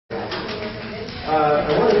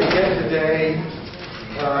I want to begin today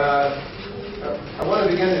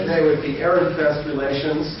with the Ehrenfest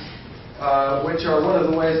relations, which are one of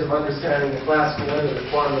the ways of understanding the classical end of the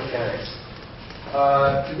quantum mechanics.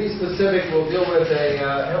 To be specific, we'll deal with a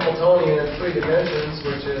Hamiltonian in 3 dimensions,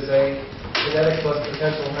 which is a kinetic plus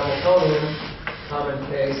potential Hamiltonian, common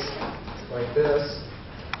case like this,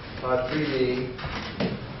 3D.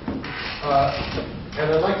 And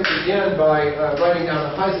I'd like to begin by writing down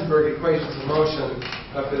the Heisenberg equations of motion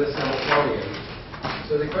for this Hamiltonian.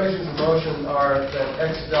 So the equations of motion are that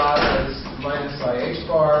x dot is minus I h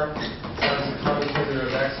bar times the commutator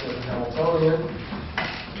of x with the Hamiltonian.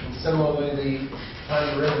 And similarly, the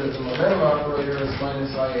time derivative of the momentum operator is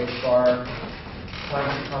minus I h bar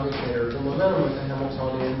times the commutator of the momentum with the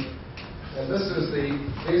Hamiltonian. And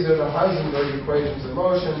these are the Heisenberg equations of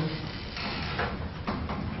motion.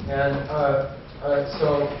 And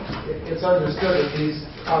so it's understood that these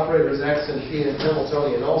operators x and p and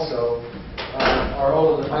Hamiltonian also are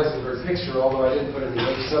all in the Heisenberg picture, although I didn't put any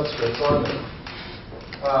other subscripts on them.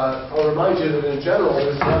 I'll remind you that in general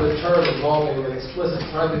there's another term involving an explicit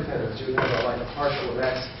time dependence. You have like a partial of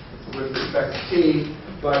x with respect to t,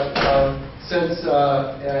 but since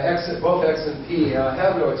both x and p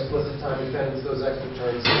have no explicit time dependence, those extra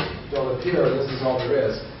terms don't appear, and this is all there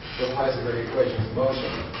is for the Heisenberg equations of motion.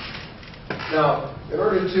 Now, in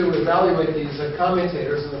order to evaluate these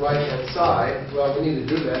commutators on the right-hand side, well, we need to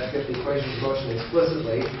do that to get the equations of motion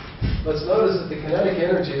explicitly. Let's notice that the kinetic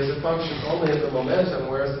energy is a function only of the momentum,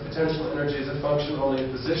 whereas the potential energy is a function only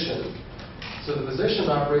of position. So the position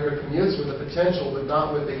operator commutes with the potential but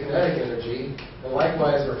not with the kinetic energy, and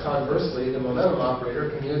likewise or conversely, the momentum operator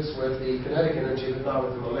commutes with the kinetic energy but not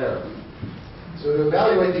with the momentum. So to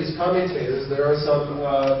evaluate these commutators, there are some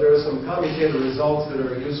commutator results that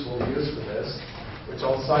are useful to use for this, which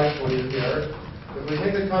I'll cite for you here. If we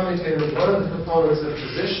take the commutator of one of the components of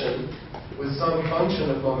position with some function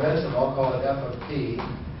of momentum, I'll call it f of p,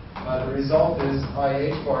 the result is I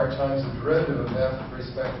h bar times the derivative of f with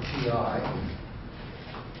respect to pi.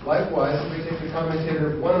 Likewise, if we take the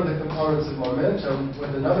commutator of one of the components of momentum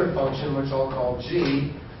with another function, which I'll call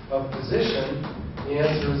g, of position, the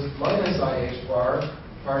answer is minus I h bar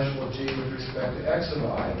partial of g with respect to x of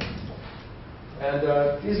I. And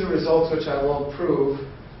these are results which I won't prove.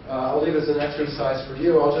 I'll leave as an exercise for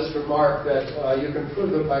you. I'll just remark that you can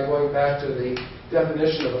prove them by going back to the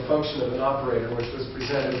definition of a function of an operator, which was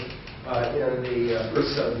presented in the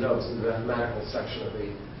first set of notes in the mathematical section of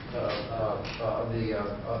the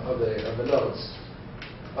notes.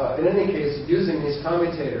 In any case, using these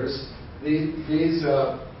commutators,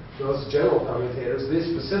 those general commutators, these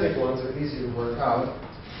specific ones are easy to work out,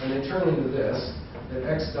 and they turn into this, that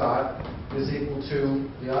x dot is equal to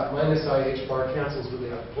the minus I h bar cancels with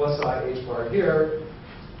the plus I h bar here,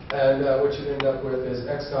 and what you end up with is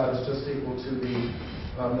x dot is just equal to the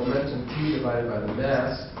momentum p divided by the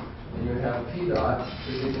mass, and you have p dot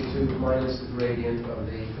is equal to minus the gradient of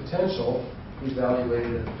the potential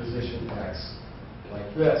evaluated at the position x,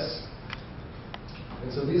 like this. And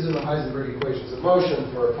so these are the Heisenberg equations of motion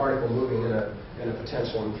for a particle moving in a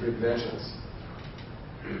potential in 3 dimensions.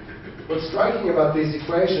 What's striking about these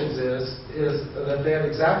equations is that they have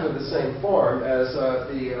exactly the same form as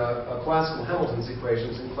the classical Hamilton's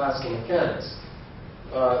equations in classical mechanics.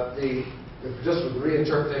 Just with the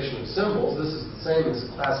reinterpretation of symbols, this is the same as the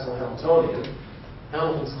classical Hamiltonian.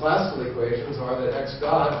 Hamilton's classical equations are that x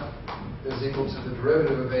dot is equal to the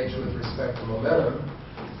derivative of h with respect to momentum,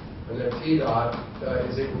 and then p dot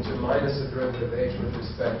is equal to minus the derivative of h with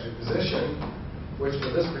respect to position, which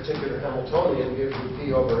for this particular Hamiltonian gives you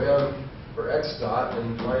p over m for x dot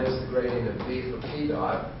and minus the gradient of v for p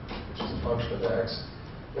dot, which is a function of x.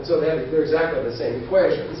 And so they're exactly the same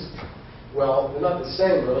equations. Well, they're not the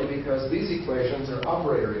same really, because these equations are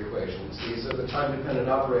operator equations. These are the time-dependent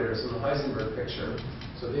operators in the Heisenberg picture.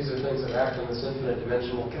 So these are things that act in this infinite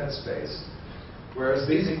dimensional Ket space. Whereas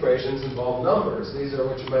these equations involve numbers. These are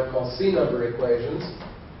what you might call C-number equations,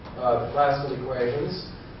 the classical equations.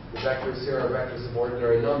 The vectors here are vectors of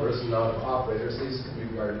ordinary numbers and not of operators. These can be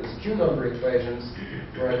regarded as Q-number equations,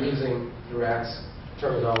 where I'm using Dirac's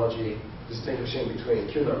terminology distinguishing between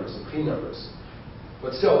Q-numbers and P-numbers.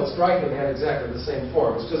 But still, it's striking they have exactly the same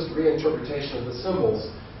form. It's just reinterpretation of the symbols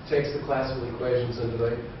takes the classical equations into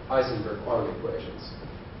the Heisenberg quantum equations.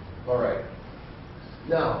 All right.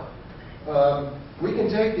 Now, we can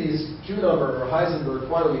take these Q-number or Heisenberg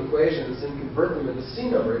quantum equations and convert them into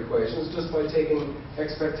C-number equations just by taking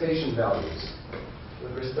expectation values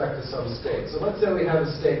with respect to some state. So let's say we have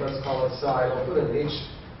a state, let's call it psi. I'll put an H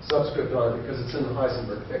subscript on it because it's in the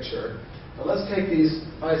Heisenberg picture. Now let's take these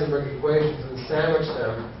Heisenberg equations and sandwich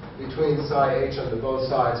them between psi h under both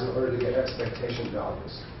sides in order to get expectation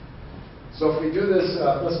values. So if we do this,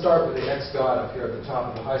 let's start with the x dot up here at the top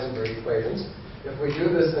of the Heisenberg equations. If we do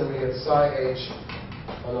this, then we get psi h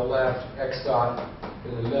on the left, x dot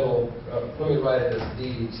in the middle. Let me write it as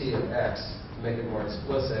ddt of x to make it more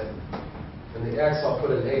explicit. And the x, I'll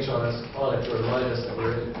put an h on it to remind us that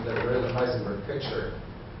we're in the Heisenberg picture.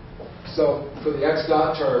 So for the x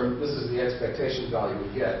dot term, this is the expectation value we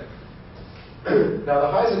get. Now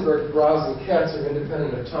the Heisenberg bras and kets are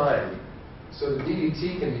independent of time. So the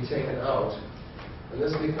ddt can be taken out. And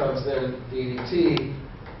this becomes then ddt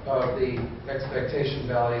of the expectation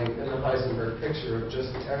value in the Heisenberg picture of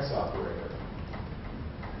just the x operator.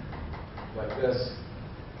 Like this.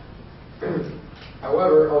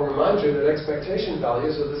 However, I'll remind you that expectation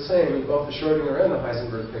values are the same in both the Schrodinger and the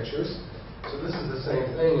Heisenberg pictures. So this is the same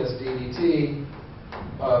thing as ddt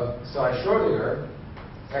of psi Schrodinger,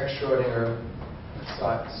 x Schrodinger,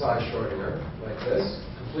 psi Schrodinger, like this,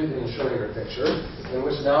 completely in the Schrodinger picture, in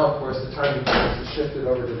which now, of course, the time dependence is shifted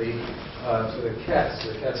over to the kets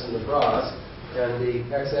in the bras, and the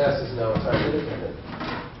xs is now time independent.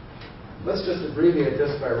 Let's just abbreviate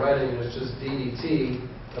this by writing it as just ddt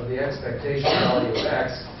of the expectation value of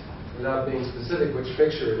x without being specific which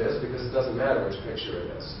picture it is, because it doesn't matter which picture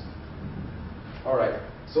it is. All right,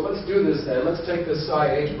 so let's do this then. Let's take this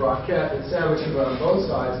psi h bracket and sandwich it on both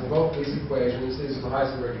sides of both these equations. These are the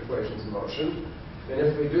Heisenberg equations in motion. And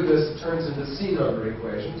if we do this, it turns into C number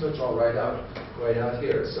equations, which I'll write out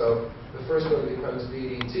here. So the first one becomes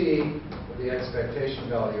ddt of the expectation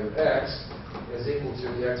value of x is equal to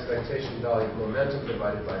the expectation value of momentum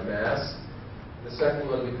divided by mass. The second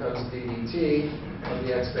one becomes ddt of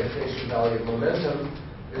the expectation value of momentum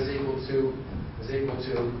is equal to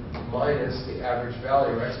minus the average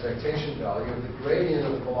value or expectation value of the gradient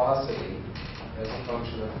of velocity as a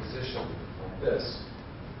function of position, like this.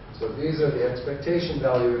 So these are the expectation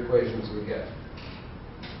value equations we get.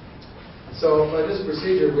 So by this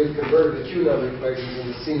procedure, we've converted the Q number equations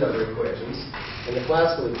into C number equations, and the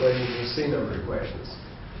classical equations into C number equations.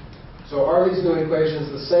 So are these new equations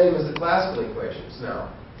the same as the classical equations now?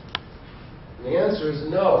 And the answer is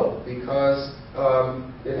no, because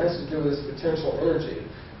it has to do with this potential energy.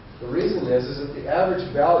 The reason is that the average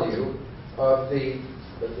value of the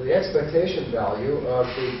expectation value of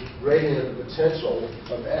the gradient of the potential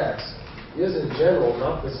of x is in general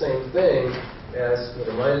not the same thing as, with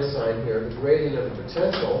a minus sign here, the gradient of the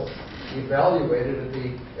potential evaluated at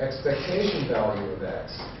the expectation value of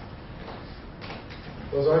x.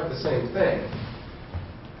 Those aren't the same thing.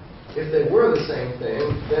 If they were the same thing,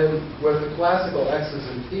 then with the classical x's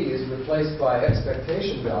and p's replaced by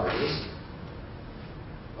expectation values,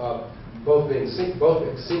 both being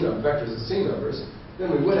vectors of C numbers, then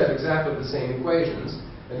we would have exactly the same equations,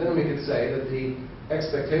 and then we could say that the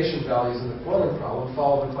expectation values in the quantum problem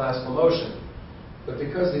follow the classical motion. But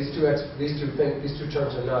because these two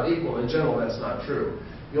terms are not equal, in general that's not true.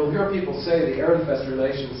 You'll hear people say, the Ehrenfest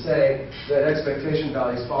relations say that expectation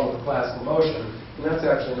values follow the classical motion, and that's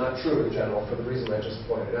actually not true in general for the reason I just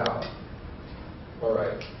pointed out. All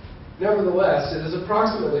right. Nevertheless, it is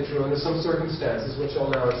approximately true under some circumstances, which I'll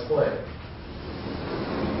now explain.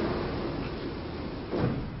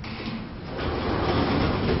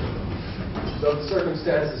 So the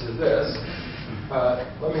circumstances are this.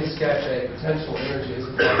 Let me sketch a potential energy as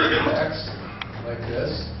a function of x, like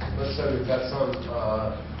this. Let's say we've got some potential.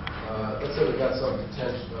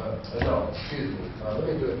 Let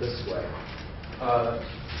me do it this way.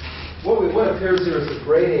 What appears here is the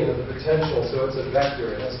gradient of the potential, so it's a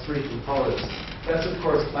vector. It has three components. That's, of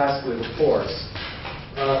course, classically the force.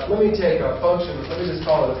 Let me take a function. Let me just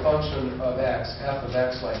call it a function of x, f of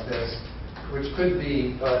x, like this, which could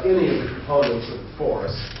be any of the components of the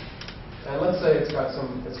force. And let's say it's got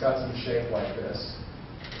some shape like this.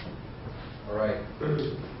 All right.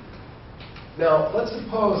 Now let's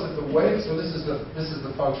suppose that the wave. So this is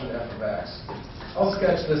the function f of x. I'll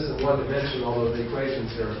sketch this in one dimension, although the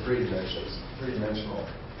equations here are three-dimensional.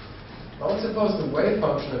 Now let's suppose the wave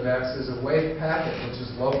function of x is a wave packet which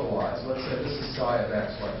is localized. Let's say this is psi of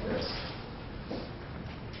x, like this.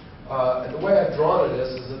 And the way I've drawn it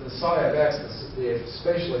is that the psi of x, the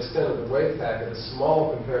spatial extent of the wave packet, is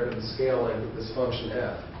small compared to the scale length of this function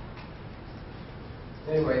f.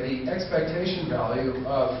 Anyway, the expectation value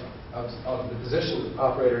of the position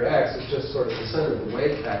operator x is just sort of the center of the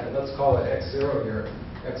wave packet. Let's call it x0 here.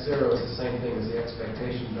 x0 is the same thing as the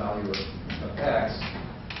expectation value of x,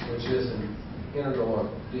 which is an integral of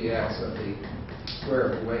dx of the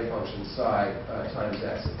square of the wave function psi times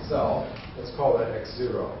x itself. Let's call that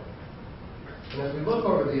x0. And if we look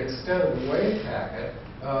over the extent of the wave packet,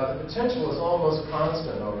 the potential is almost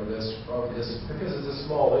constant over this, because it's a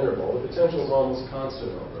small interval, the potential is almost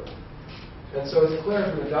constant over it. And so it's clear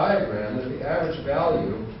from the diagram that the average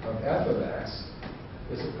value of f of x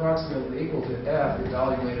is approximately equal to f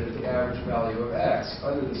evaluated at the average value of x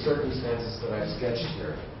under the circumstances that I've sketched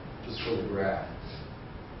here, just for the graph.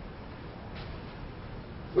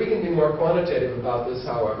 We can be more quantitative about this,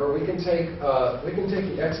 however. We can take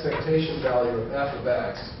the expectation value of f of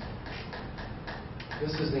x.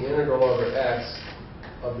 This is the integral over x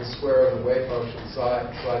of the square of the wave function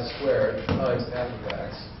psi squared times f of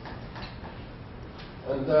x.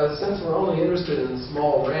 And since we're only interested in the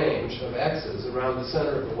small range of x's around the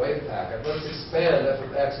center of the wave packet, let's expand f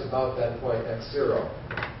of x about that point x0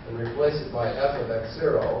 and replace it by f of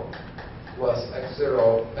x0 plus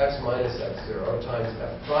x0, x minus x0 times f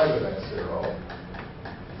prime of x0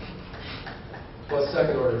 plus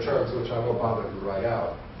second order terms, which I won't bother to write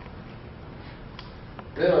out.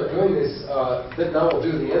 Then I'm doing this, now we'll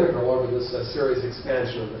do the integral over this series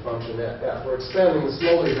expansion of the function f. We're expanding the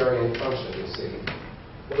slowly varying function, you see.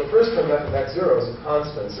 Well, the first term f of x0 is a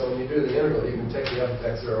constant, so when you do the integral, you can take the f of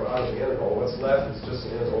x0 out of the integral. What's left is just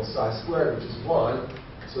the integral psi squared, which is 1.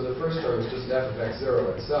 So the first term is just f of x0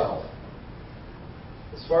 itself.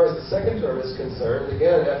 As far as the second term is concerned,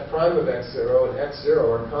 again, f prime of x0 and x0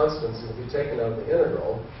 are constants and will be taken out of the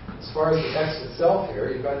integral. As far as the x itself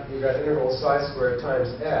here, you've got integral psi squared times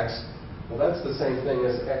x. Well, that's the same thing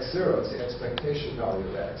as x0. It's the expectation value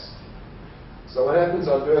of x. So what happens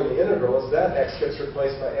on doing the integral is that x gets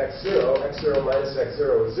replaced by x0. x0 minus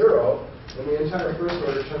x0 is 0. And the entire first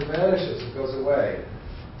order term vanishes. It goes away.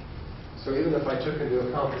 So even if I took into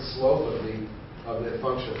account the slope of the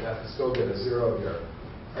function f, I still get a 0 here.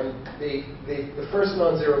 And the first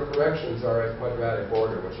non-zero corrections are in quadratic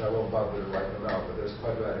order, which I won't bother to write them out, but there's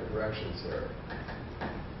quadratic corrections here.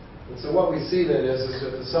 And so what we see then is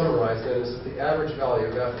that to summarize then, is that the average value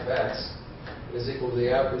of f of x is equal to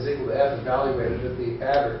f evaluated at the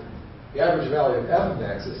average value of f of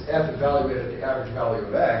x is f evaluated at the average value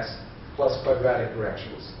of x plus quadratic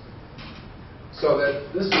corrections. So that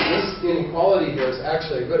this inequality here is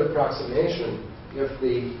actually a good approximation if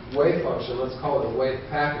the wave function, let's call it a wave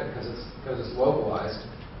packet because it's localized,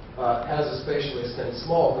 has a spatial extent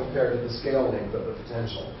small compared to the scale length of the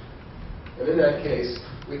potential. And in that case,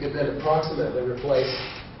 we can then approximately replace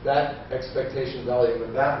that expectation value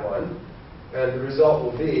with that one. And the result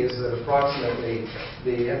will be is that approximately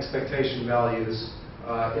the expectation values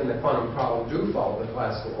in the quantum problem do follow the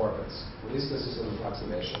classical orbits. At least this is an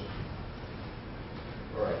approximation.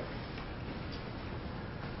 All right.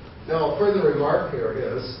 Now, a further remark here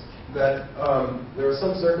is that there are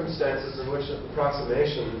some circumstances in which an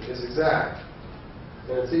approximation is exact.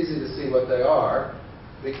 And it's easy to see what they are,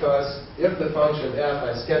 because if the function f,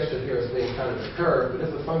 I sketched it here as being kind of a curve, but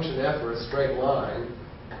if the function f were a straight line,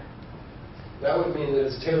 that would mean that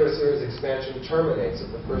its Taylor series expansion terminates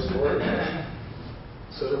at the first order.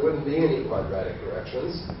 So there wouldn't be any quadratic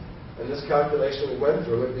corrections. And this calculation we went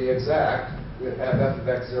through would be exact. We'd have f of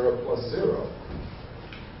x0 plus 0.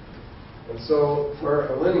 And so for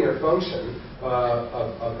a linear function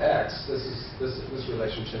of x, this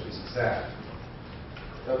relationship is exact.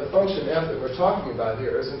 Now the function f that we're talking about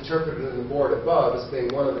here is interpreted in the board above as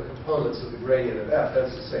being one of the components of the gradient of f.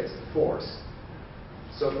 That's to say it's the force.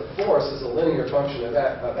 So if the force is a linear function of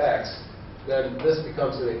x, then this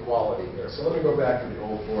becomes an equality here. So let me go back to the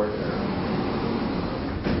old board now.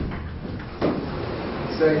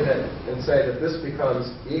 Say that this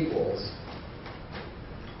becomes equals.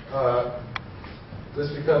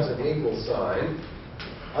 This becomes an equal sign.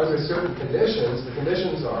 Under certain conditions, the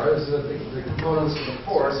conditions are is that the components of the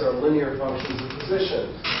force are linear functions of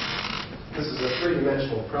position. This is a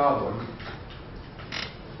three-dimensional problem.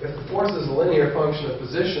 If the force is a linear function of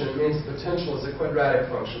position, it means the potential is a quadratic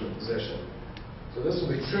function of position. So this will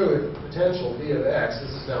be true if the potential v of x, this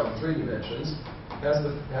is now in 3 dimensions, has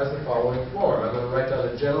the following form. I'm going to write down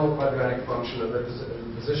a general quadratic function of the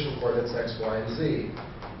position coordinates x, y, and z.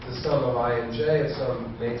 The sum of I and j of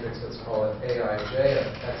some matrix, let's call it aij of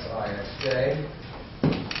xi, xj.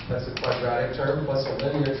 That's a quadratic term plus a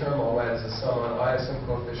linear term. All that is the sum on I of some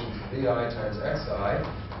coefficient vi times xi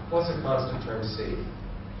plus a constant term c.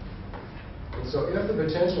 And so if the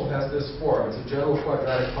potential has this form, it's a general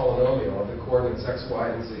quadratic polynomial of the coordinates x, y,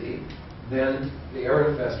 and z, then the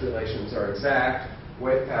Ehrenfest relations are exact.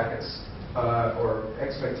 Wave packets or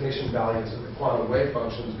expectation values of the quantum wave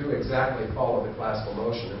functions do exactly follow the classical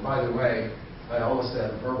motion. And by the way, I almost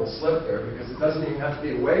had a verbal slip there because it doesn't even have to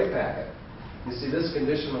be a wave packet. You see, this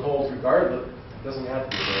condition holds regardless. It doesn't have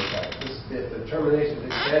to be a wave packet. If the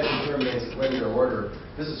expansion terminates at linear order,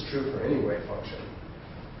 this is true for any wave function.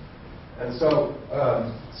 And so,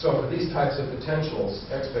 so for these types of potentials,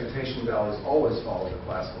 expectation values always follow the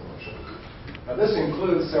classical motion. Now this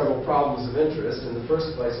includes several problems of interest. In the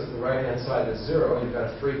first place, if the right-hand side is 0, you've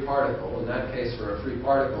got a free particle. In that case, for a free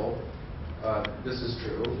particle, this is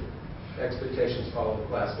true. Expectations follow the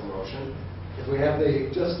classical motion. If we have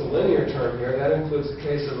just the linear term here, that includes the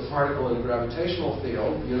case of a particle in a gravitational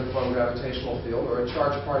field, uniform gravitational field, or a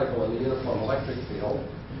charged particle in the uniform electric field.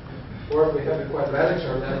 Or if we have the quadratic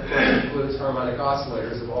term, that of course includes harmonic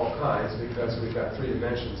oscillators of all kinds, because we've got 3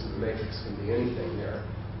 dimensions, and the matrix can be anything here,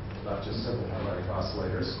 not just simple harmonic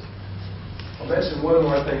oscillators. I'll mention one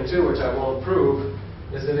more thing too, which I won't prove,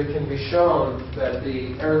 is that it can be shown that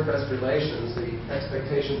the Ehrenfest relations, the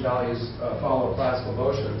expectation values follow classical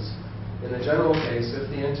motions. In the general case,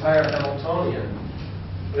 if the entire Hamiltonian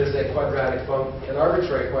is a quadratic an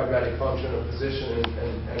arbitrary quadratic function of position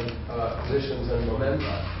and positions and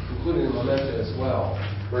momenta, including the momenta as well,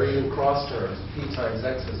 where even cross terms, p times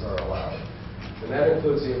x's, are allowed. And that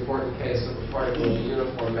includes the important case of a particle in a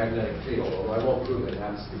uniform magnetic field. Although I won't prove it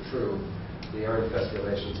happens to be true, the Ehrenfest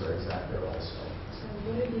relations are exact there also. So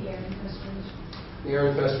what are the Ehrenfest relations? The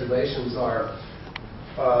Ehrenfest relations are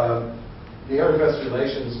the Ehrenfest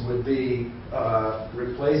relations would be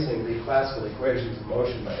replacing the classical equations of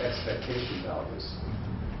motion by expectation values.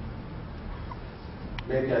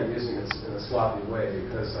 Maybe I'm using it in a sloppy way,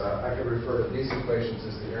 because I could refer to these equations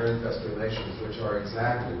as the Ehrenfest relations, which are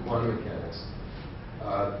exact in quantum mechanics.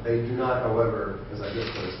 They do not, however, as I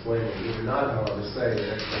just was explaining, they do not, however, say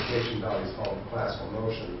that expectation values follow classical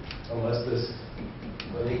motion, unless this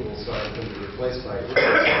unequal sign can be replaced by an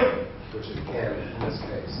equal sign, which it can in this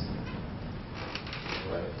case.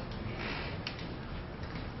 Right.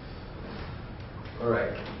 All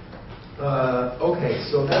right. Okay,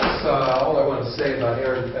 so that's all I want to say about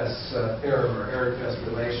Ehrenfest theorem or Ehrenfest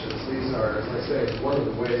relations. These are, as I say, one of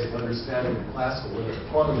the ways of understanding the classical limit of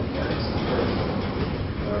quantum mechanics in terms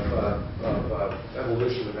of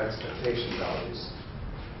evolution of expectation values.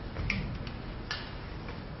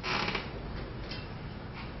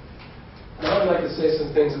 Now I'd like to say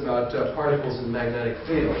some things about particles and magnetic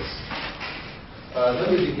fields.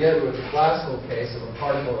 Let me begin with the classical case of a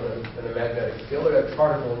particle in a magnetic field. We have a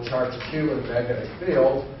particle in charge Q in a magnetic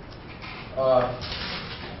field.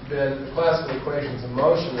 Then the classical equations of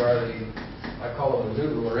motion are I call them the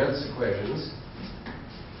Newton-Lorentz equations.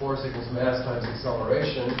 Force equals mass times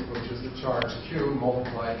acceleration, which is the charge Q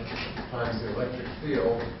multiplied times the electric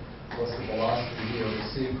field plus the velocity d over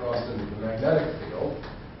c crossed into the magnetic field.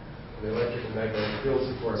 And the electric and magnetic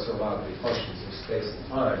fields, of course, are allowed to be functions of space and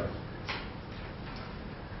time.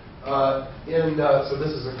 So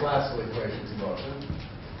this is a classical equations of motion.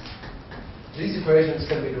 These equations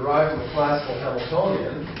can be derived from a classical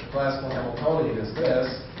Hamiltonian. The classical Hamiltonian is this.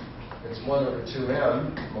 It's 1 over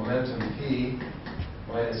 2m, momentum p,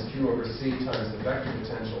 minus q over c times the vector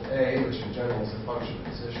potential A, which in general is a function of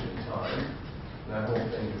position and time. And that whole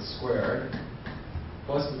thing is squared.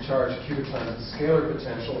 Plus the charge q times the scalar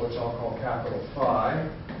potential, which I'll call capital phi,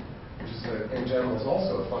 which is in general is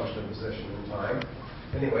also a function of position and time.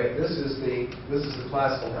 Anyway, this is the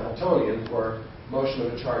classical Hamiltonian for motion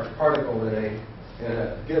of a charged particle in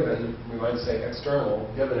a given, we might say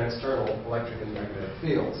given external electric and magnetic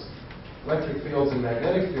fields. Electric fields and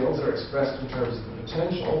magnetic fields are expressed in terms of the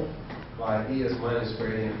potential by E as minus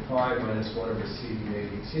gradient phi minus 1 over c dA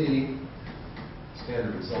dt.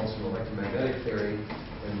 Standard results from electromagnetic theory,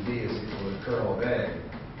 and V is equal to the curl of A.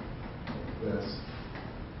 Like this.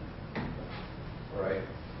 All right.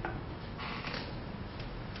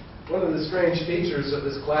 One of the strange features of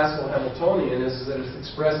this classical Hamiltonian is that it's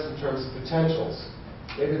expressed in terms of potentials.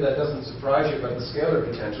 Maybe that doesn't surprise you about the scalar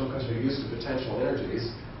potential because you're used to potential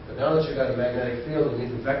energies. But now that you've got a magnetic field, you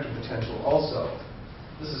need the vector potential also.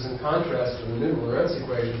 This is in contrast to the Newton-Lorentz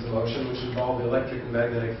equations of motion, which involve the electric and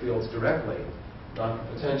magnetic fields directly, not the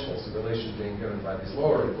potentials, the relation being given by these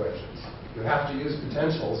lower equations. You have to use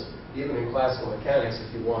potentials, even in classical mechanics,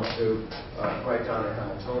 if you want to write down a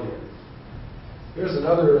Hamiltonian. Here's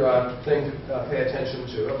another thing to pay attention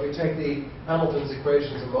to. If we take the Hamilton's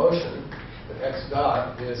equations of motion, that x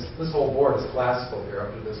dot is, this whole board is classical here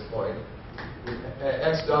up to this point.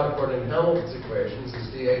 X dot, according to Hamilton's equations, is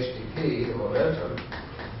dh dp, the momentum.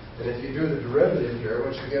 And if you do the derivative here,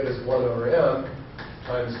 what you get is 1 over m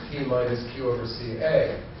times p minus q over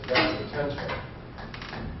ca. That's the potential.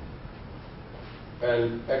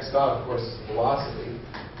 And x dot, of course, is the velocity.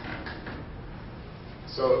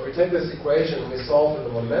 So if we take this equation and we solve for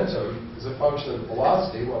the momentum as a function of the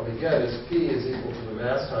velocity, what we get is p is equal to the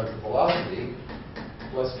mass times the velocity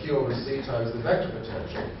plus q over c times the vector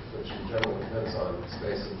potential, which in general depends on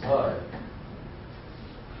space and time.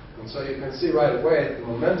 And so you can see right away that the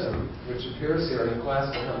momentum, which appears here in the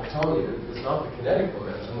classical Hamiltonian, is not the kinetic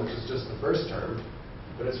momentum, which is just the first term,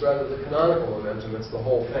 but it's rather the canonical momentum. It's the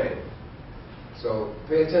whole thing. So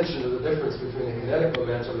pay attention to the difference between the kinetic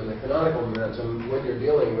momentum and the canonical momentum when you're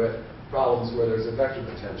dealing with problems where there's a vector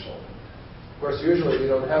potential. Of course, usually we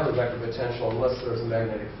don't have a vector potential unless there's a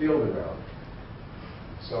magnetic field around.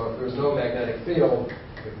 So if there's no magnetic field,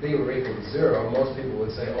 if B were equal to 0, most people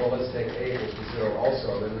would say, oh, let's take A equals to 0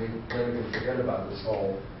 also, then we can forget about this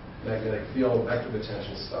whole magnetic field vector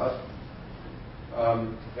potential stuff.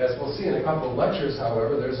 As we'll see in a couple of lectures,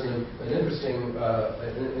 however, there's an interesting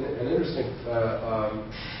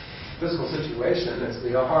physical situation. It's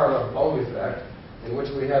the Aharonov-Bohm effect, in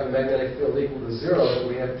which we have a magnetic field equal to 0, and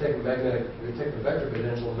we have to take the vector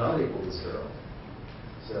potential not equal to 0.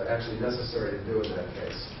 It's actually necessary to do in that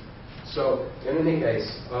case. So, in any case,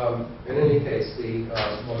 the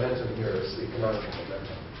momentum here is the canonical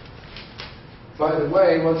momentum. By the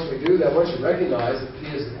way, once we do that, once you recognize that P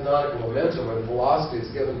is the canonical momentum, or the velocity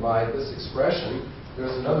is given by this expression,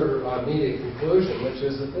 there's another immediate conclusion, which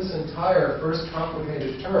is that this entire first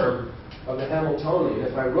complicated term of the Hamiltonian,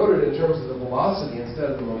 if I wrote it in terms of the velocity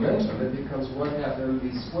instead of the momentum, it becomes 1/2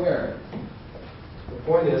 mv squared. The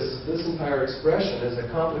point is, this entire expression is a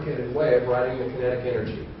complicated way of writing the kinetic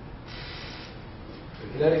energy. The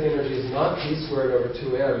kinetic energy is not p squared over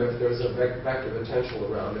 2m if there's a vector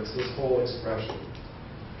potential around. It's this whole expression.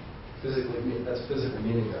 That's physical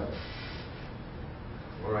meaning of it.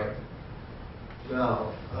 All right.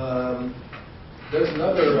 Now, there's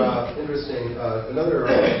another interesting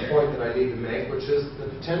point that I need to make, which is the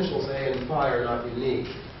potentials A and phi are not unique.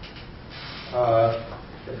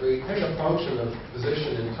 If we take a function of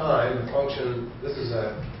position in time, the function,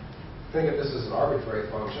 think of this as an arbitrary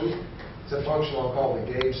function. It's a function I'll call the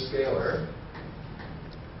gauge scalar.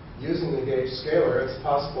 Using the gauge scalar, it's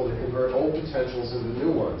possible to convert old potentials into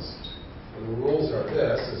new ones. And the rules are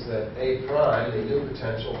this, is that A prime, the new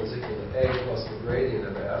potential, is equal to A plus the gradient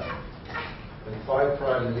of F. And phi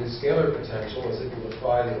prime, the new scalar potential, is equal to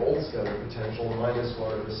phi, the old scalar potential, minus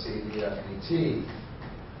 1 over C df dt.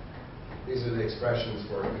 These are the expressions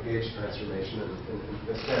for a gauge transformation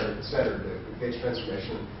in standard gauge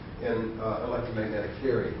transformation in electromagnetic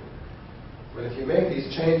theory. But if you make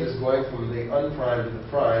these changes going from the unprimed to the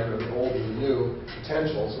primed, or the old to the new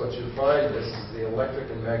potentials, what you find is the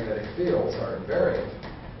electric and magnetic fields are invariant.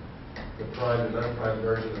 The primed and unprimed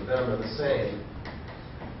version of them are the same.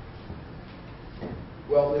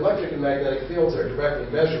 Well, the electric and magnetic fields are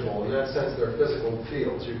directly measurable. In that sense, they're physical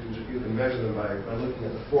fields. You can measure them by looking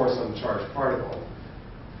at the force on the charged particle.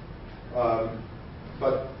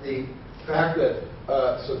 But the fact that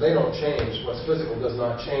so they don't change. What's physical does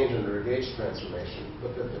not change under a gauge transformation.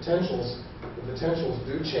 But the potentials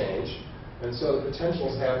do change, and so the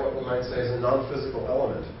potentials have what we might say is a non-physical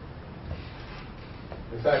element.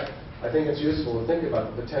 In fact, I think it's useful to think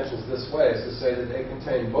about the potentials this way, is to say that they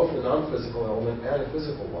contain both a non-physical element and a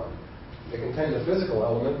physical one. They contain the physical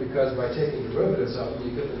element because by taking derivatives of them,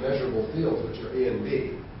 you get the measurable fields, which are E and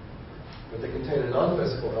B. But they contain a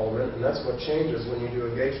non-physical element, and that's what changes when you do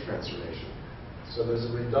a gauge transformation. So there's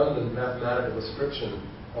a redundant mathematical description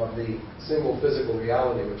of the single physical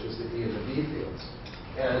reality, which is the E and the B fields.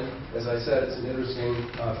 And, as I said, it's an interesting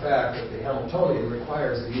fact that the Hamiltonian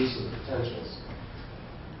requires the use of the potentials.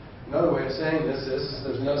 Another way of saying this is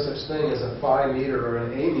there's no such thing as a phi meter or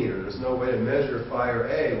an A meter. There's no way to measure phi or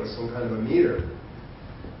A with some kind of a meter.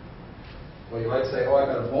 Well, you might say, oh,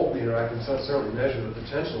 I've got a voltmeter. I can certainly measure the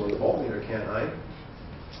potential with a voltmeter, can't I?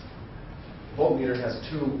 A voltmeter has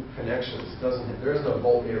two connections. There is no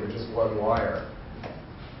voltmeter with just one wire.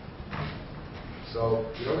 So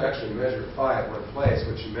you don't actually measure phi at one place.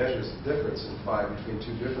 What you measure is the difference in phi between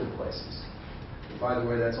two different places. And by the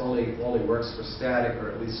way, that's only works for static,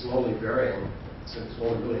 or at least slowly varying, since it's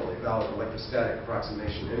really only valid electrostatic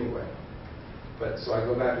approximation anyway. But so I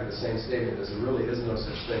go back to the same statement: there really is no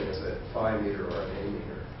such thing as a phi meter or an A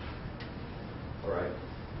meter. All right.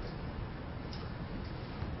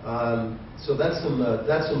 So that's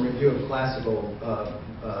some review of classical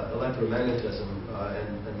electromagnetism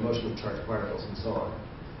and motion of charged particles and so on.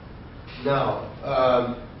 Now,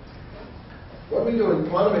 what we do in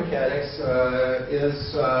quantum mechanics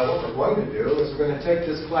is what we're going to do is we're going to take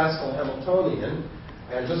this classical Hamiltonian,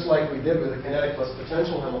 and just like we did with the kinetic plus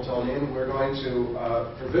potential Hamiltonian, we're going to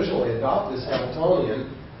provisionally adopt this Hamiltonian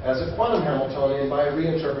as a quantum Hamiltonian by a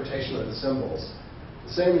reinterpretation of the symbols.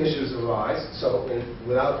 The same issues arise, so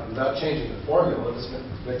without changing the formula,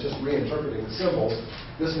 but just reinterpreting the symbols,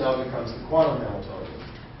 this now becomes the quantum Hamiltonian.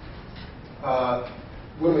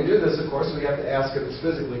 When we do this, of course, we have to ask if it's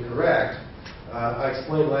physically correct. I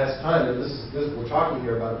explained last time that we're talking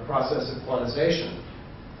here about a process of quantization.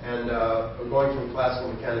 And we're going from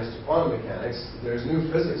classical mechanics to quantum mechanics. There's new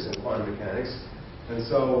physics in quantum mechanics. And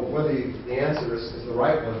so whether the answer is the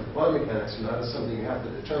right one for quantum mechanics or not is something you have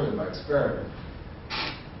to determine by experiment.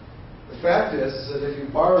 The fact is that if you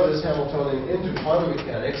borrow this Hamiltonian into quantum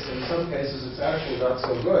mechanics, in some cases it's actually not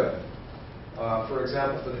so good. For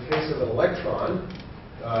example, for the case of an electron,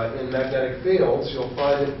 in magnetic fields, you'll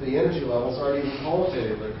find that the energy levels aren't even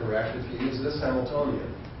qualitatively correct if you use this Hamiltonian.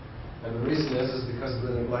 And the reason is because of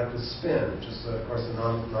the neglected spin, which is, of course, a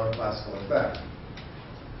non-classical effect.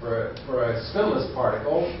 For a spinless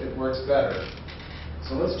particle, it works better.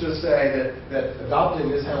 So let's just say that adopting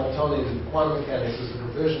this Hamiltonian in quantum mechanics is a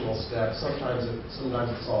provisional step. Sometimes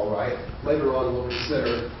it's all right. Later on, we'll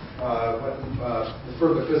consider the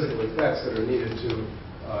further physical effects that are needed to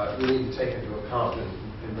we need to take into account in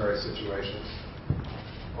various situations.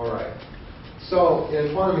 All right. So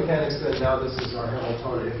in quantum mechanics, then, now this is our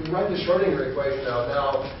Hamiltonian. If we write the Schrodinger equation out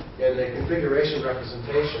now in the configuration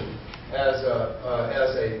representation as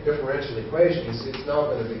a differential equation, you see it's now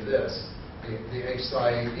going to be this. The h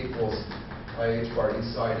psi equals I h bar d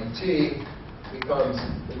psi dt becomes,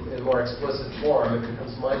 in more explicit form, it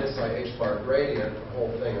becomes minus I h bar gradient, the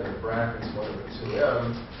whole thing under brackets 1 over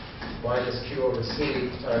 2m, minus q over c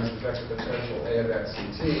times the vector potential a of x and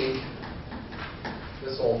t.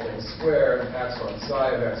 This whole thing squared acts on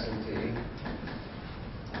psi of x and t.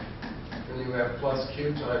 And you have plus q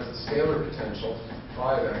times the scalar potential,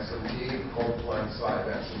 phi of x and t, multiplying psi of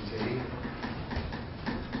x and t,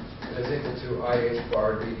 is equal to I h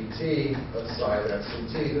bar ddt of psi of x and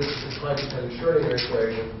t. This is the Heinz-Penn Schrodinger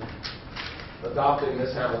equation adopting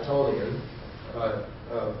this Hamiltonian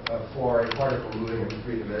for a particle moving in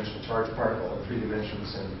three-dimensional charged particle in 3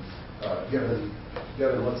 dimensions and given,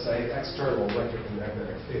 let's say, external electric and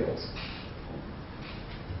magnetic fields.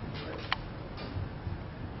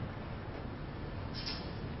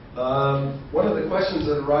 One of the questions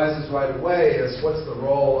that arises right away is what's the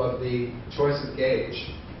role of the choice of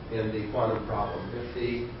gauge in the quantum problem?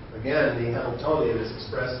 Again, the Hamiltonian is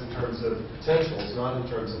expressed in terms of potentials, not in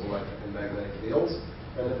terms of electric and magnetic fields,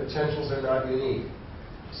 and the potentials are not unique.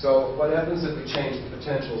 So what happens if we change the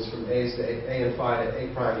potentials from A's to A and phi to A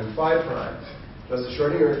prime and phi prime? Does the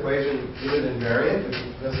Schrodinger equation give it invariant?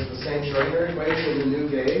 Does it the same Schrodinger equation in the new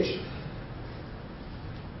gauge?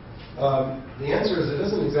 The answer is it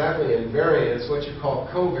isn't exactly invariant. It's what you call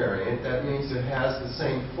covariant. That means it has the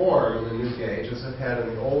same form in the new gauge as it had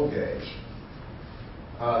in the old gauge.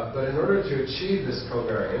 But in order to achieve this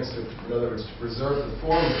covariance, in other words, to preserve the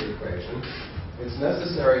form of the equation, it's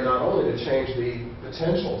necessary not only to change the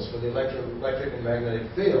potentials for the electric and magnetic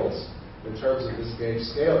fields in terms of this gauge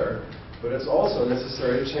scalar, but it's also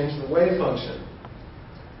necessary to change the wave function.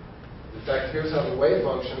 In fact, here's how the wave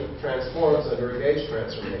function transforms under a gauge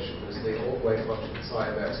transformation. There's the old wave function psi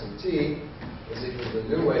of x and t is equal to the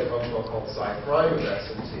new wave function I'll call psi prime of x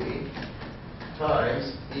and t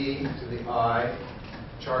times e to the I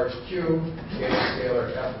charge q gauge scalar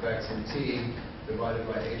f of x and t divided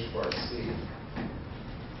by h bar c.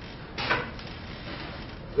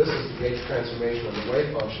 This is the gauge transformation of the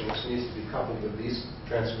wave function, which needs to be coupled with these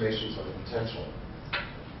transformations of the potential.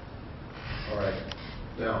 All right.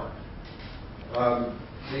 Now,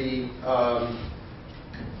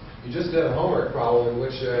 you just did a homework problem in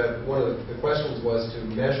which one of the questions was to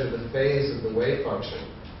measure the phase of the wave function.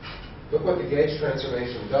 Look what the gauge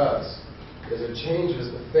transformation does, is it changes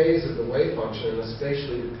the phase of the wave function in a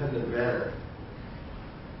spatially dependent manner.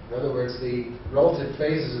 In other words, the relative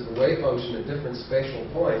phases of the wave function at different spatial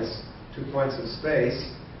points, 2 points of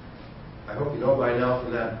space. I hope you know by now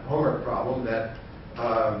from that homework problem that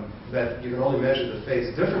you can only measure the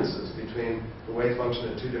phase differences between the wave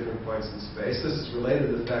function at 2 different points in space. This is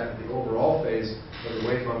related to the fact that the overall phase of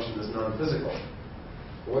the wave function is non-physical.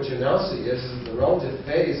 But what you now see is that the relative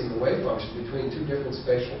phase in the wave function between 2 different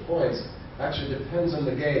spatial points actually depends on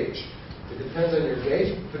the gauge. It depends on your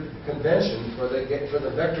gauge convention for the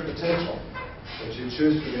vector potential that you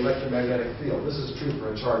choose for the electromagnetic field. This is true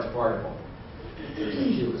for a charged particle.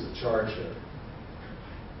 Q is the charge here.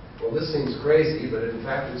 Well, this seems crazy, but in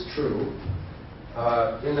fact it's true.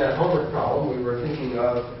 In that homework problem, we were thinking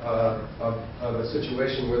of a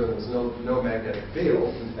situation where there was no magnetic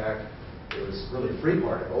field. In fact, it was really free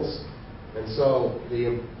particles. And so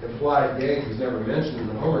the implied gauge was never mentioned in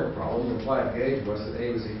the homework problem. The implied gauge was that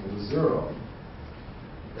A was equal to 0.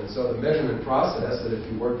 And so the measurement process, that if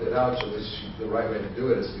you worked it out, which the right way to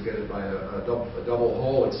do it is to get it by a double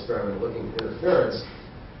hole experiment looking at interference.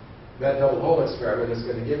 that double hole experiment is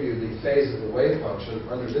going to give you the phase of the wave function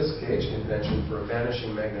under this gauge convention for a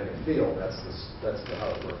vanishing magnetic field. That's how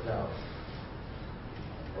it worked out.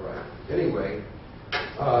 All right. Anyway,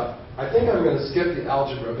 I think I'm going to skip the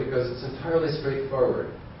algebra because it's entirely straightforward.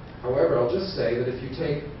 However, I'll just say that if you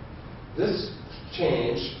take this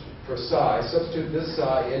change for psi, substitute this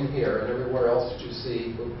psi in here and everywhere else you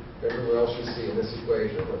see in this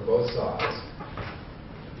equation with both sides,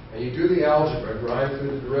 and you do the algebra, grind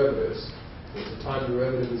through the derivatives, with the time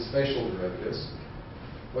derivative and spatial derivatives,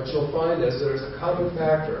 what you'll find is there's a common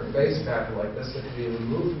factor, a phase factor like this, that can be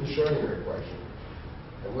removed from the Schrodinger equation.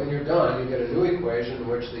 And when you're done, you get a new equation in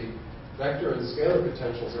which the vector and scalar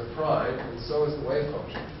potentials are prime, and so is the wave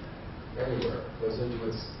function. Everywhere. It goes into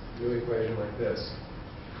its new equation like this.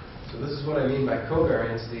 So this is what I mean by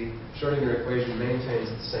covariance. The Schrodinger equation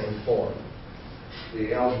maintains the same form.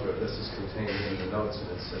 The algebra of this is contained in the notes, and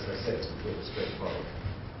it's, as I said, it's completely straightforward.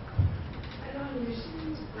 I don't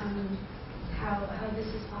understand how this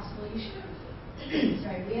is possible. You should have,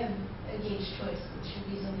 sorry, we have a gauge choice. It should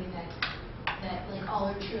be something that like all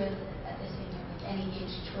are true at the same time. Like any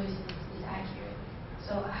gauge choice is accurate.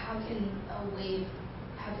 So how can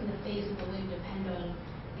the phase of the wave depend on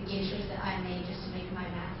the gauge choice that I made just to make my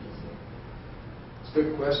math easier? It's a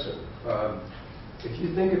good question. If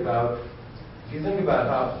you think about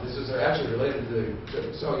how this is actually related to,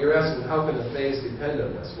 so you're asking how can the phase depend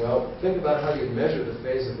on this? Well, think about how you measure the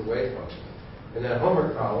phase of the wave function. In that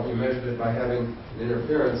homework problem, you measured it by having an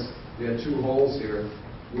interference. You had two holes here.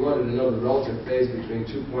 You wanted to know the relative phase between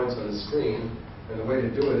 2 points on the screen, and the way to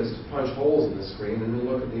do it is to punch holes in the screen and then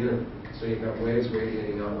look at the so you've got waves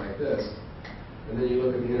radiating out like this. And then you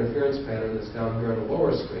look at the interference pattern that's down here on the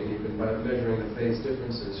lower screen. You can, by measuring the phase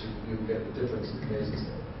differences, you can get the difference in phases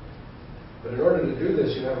there. But in order to do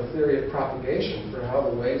this, you have a theory of propagation for how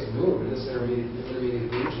the waves move in this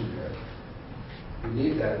intermediate region here. You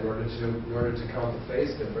need that in order to count the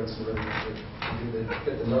phase difference, in order to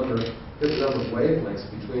fit the number of wavelengths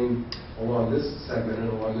between along this segment and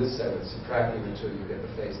along this segment. Subtracting the two, you get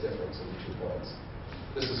the phase difference in the 2 points.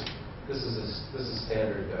 This is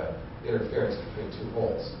standard interference between two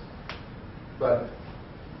holes. But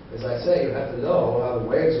as I say, you have to know how the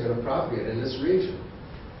waves are going to propagate in this region.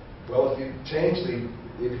 Well, if you change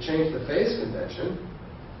the phase convention,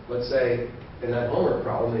 let's say in that homework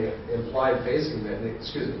problem, the implied phase convention,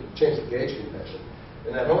 change the gauge convention.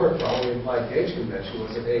 In that homework problem, the implied gauge convention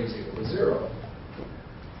was that A was equal to 0.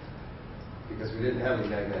 Because we didn't have any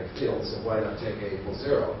magnetic field, so why not take A equals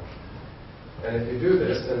 0? And if you do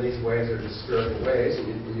this, then these waves are just spherical waves, and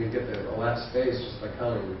you get the elapsed phase just by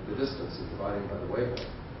counting the distance and dividing by the wavelength.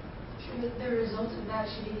 Sure, but the result of that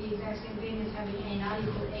should be the exact same thing as having A not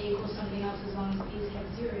equal A equals something else as long as B is kept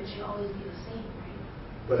 0. It should always be the same, right?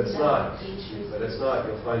 But it's not. But it's not.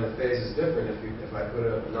 You'll find the phase is different if I put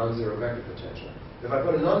a non-zero vector potential. If I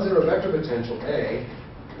put a non-zero vector potential, A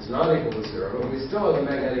is not equal to 0, and we still have a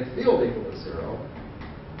magnetic field equal to 0,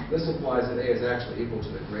 this implies that A is actually equal to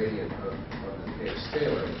the gradient of the gauge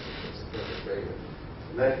scalar. It's a perfect gradient.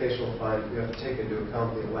 In that case, you'll find you have to take into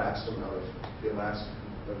account the elapsed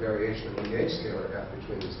variation of the gauge scalar f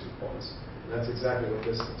between these 2 points. And that's exactly what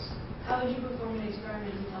this is. How would you perform an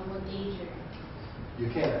experiment to tell what gauge you're in? You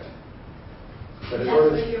can't. But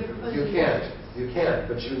You can't.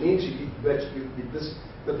 But you need to.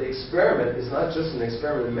 But the experiment is not just an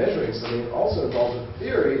experiment of measuring something. It also involves a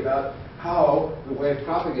theory about how the wave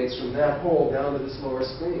propagates from that hole down to this lower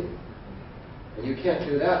screen. And you can't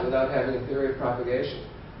do that without having a theory of propagation.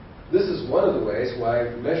 This is one of the ways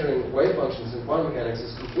why measuring wave functions in quantum mechanics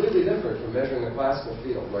is completely different from measuring a classical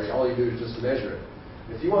field, where all you do is just measure it.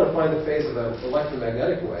 If you want to find the phase of an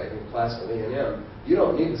electromagnetic wave in classical E&M, you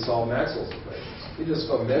don't need to solve Maxwell's equations. You just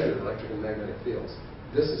go measure the electric and magnetic fields.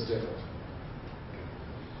 This is different.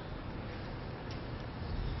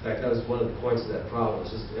 In fact, that was one of the points of that problem,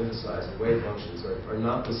 is just to emphasize that wave functions are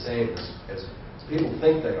not the same as people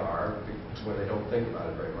think they are when they don't think about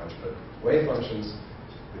it very much. But wave functions,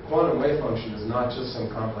 the quantum wave function is not just some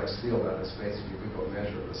complex field out of space that you could go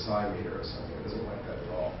measure with a psi meter or something. It isn't like that at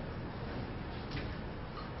all.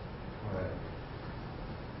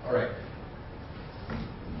 All right.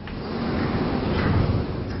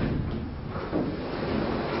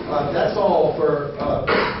 That's all for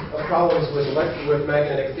problems with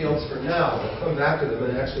magnetic fields for now. We'll come back to them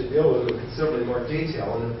and actually deal with them in considerably more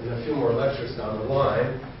detail in a few more lectures down the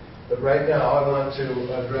line. But right now, I want to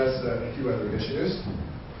address a few other issues.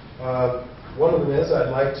 One of them is I'd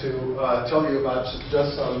like to tell you about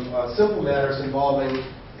just some simple matters involving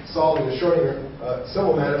solving the Schrodinger,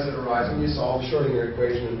 simple matters that arise when you solve the Schrodinger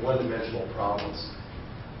equation in one-dimensional problems.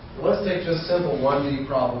 Let's take just simple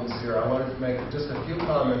 1D problems here. I wanted to make just a few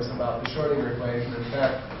comments about the Schrodinger equation. In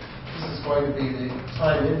fact, this is going to be the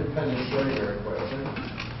time-independent Schrodinger equation.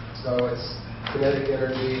 So it's kinetic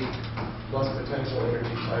energy plus potential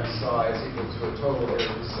energy times psi is equal to a total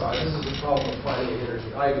energy psi. This is a problem of finding an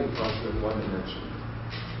energy eigenfunction in one dimension.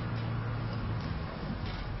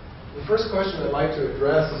 The first question I'd like to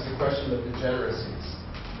address is the question of degeneracies.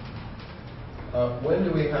 When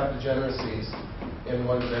do we have degeneracies in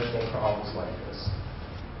one-dimensional problems like this?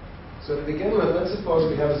 So to begin with, let's suppose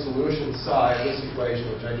we have a solution psi of this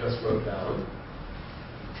equation, which I just wrote down.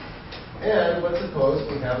 And let's suppose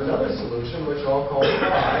we have another solution, which I'll call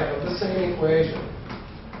phi, of the same equation.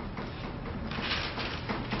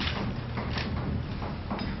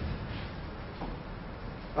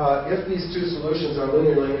 If these two solutions are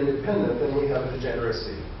linearly independent, then we have a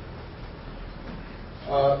degeneracy.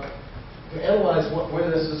 To analyze when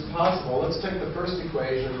this is possible, let's take the first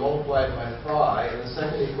equation and multiply it by phi, and the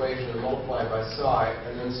second equation and multiply it by psi,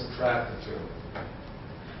 and then subtract the two.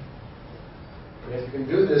 And if you can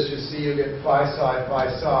do this, you see you get phi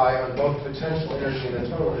psi on both potential energy and the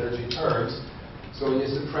total energy terms. So when you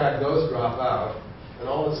subtract, those drop out. And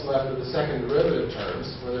all that's left are the second derivative terms,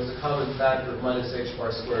 where there's a common factor of minus h bar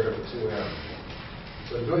squared over 2m.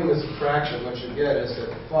 So doing the subtraction, what you get is that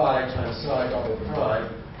phi times psi double prime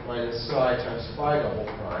minus psi times phi double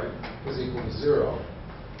prime is equal to 0.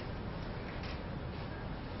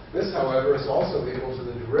 This, however, is also equal to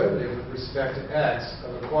the derivative with respect to x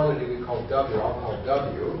of a quantity we call w. I'll call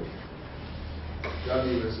w.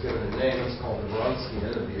 W is given a name. It's called the Wronskian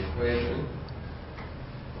of the equation.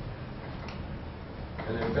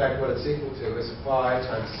 And in fact, what it's equal to is phi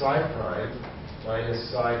times psi prime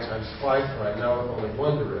minus psi times phi prime, now with only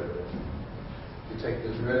one derivative. If you take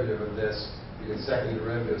the derivative of this, you get second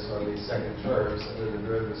derivatives on these second terms, and then the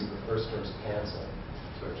derivatives of the first terms cancel.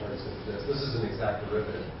 So it turns into this. This is an exact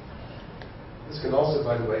derivative. This can also,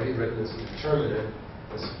 by the way, be written as a determinant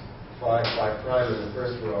as phi prime in the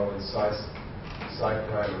first row and psi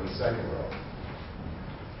prime in the second row.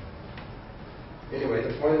 Anyway,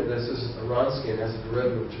 the point of this is that the Wronskian has a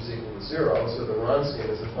derivative which is equal to 0, so the Wronskian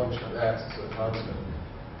is a function of x, it's a constant.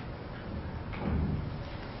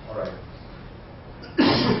 All right.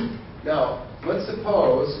 Now, let's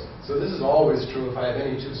suppose, so this is always true if I have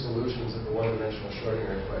any two solutions of the one-dimensional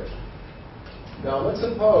Schrodinger equation. Now, let's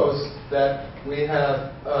suppose that we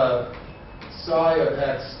have psi of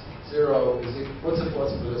x0 is equal, let's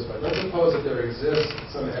put it this way. Let's suppose that there exists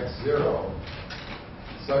some x0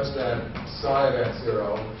 such that psi of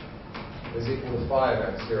x0 is equal to phi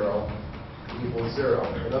of x0 equals 0.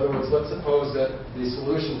 In other words, let's suppose that the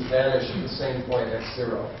solutions vanish at the same point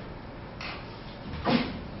x0.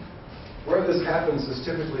 Where this happens is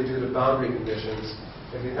typically due to boundary conditions.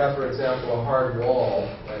 If you have, for example, a hard wall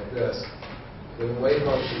like this, then the wave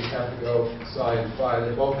functions have to go psi and phi.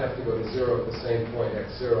 They both have to go to 0 at the same point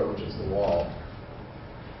x0, which is the wall.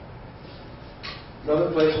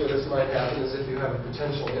 Another place where this might happen is if you have a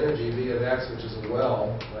potential energy V of x, which is a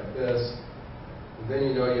well, like this, and then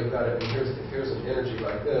you know you've got if here's an energy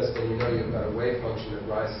like this, then you know you've got a wave function that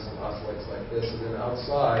rises and oscillates like this, and then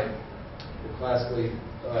outside,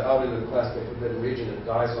 out into the classically forbidden region, it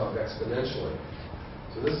dies off exponentially.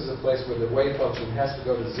 So this is a place where the wave function has to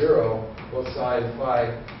go to 0, both psi and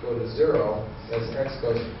phi go to 0, as x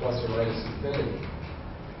goes to plus or minus infinity.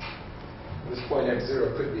 This point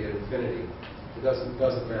x0 could be at infinity. It doesn't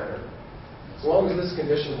matter. As long as this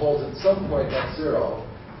condition holds at some point x0,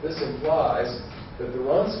 this implies that the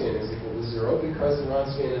Wronskian is equal to 0 because the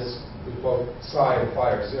Wronskian is both psi and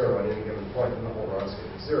phi are 0 at any given point, and the whole Wronskian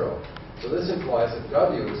is 0. So this implies that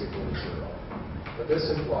w is equal to 0. But this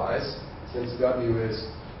implies, since w is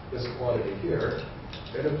this quantity here,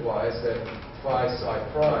 it implies that phi psi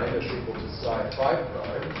prime is equal to psi phi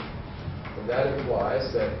prime, and that implies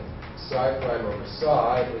that psi prime over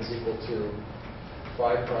psi is equal to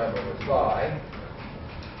phi prime over phi.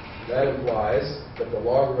 That implies that the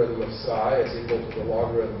logarithm of psi is equal to the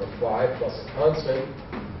logarithm of phi plus a constant.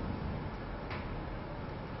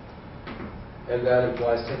 And that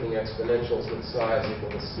implies taking exponentials that psi is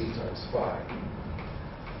equal to c times phi.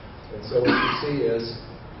 And so what you see is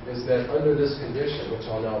that under this condition, which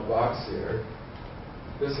I'll now box here,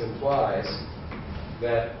 this implies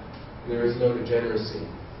that there is no degeneracy,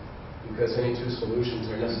 because any two solutions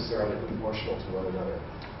are necessarily proportional to one another.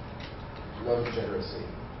 No degeneracy.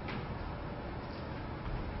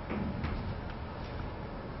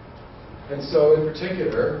 And so in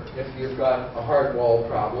particular, if you've got a hard wall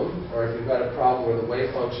problem, or if you've got a problem where the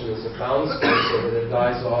wave function is a bound space so that it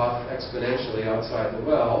dies off exponentially outside the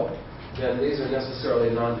well, then these are necessarily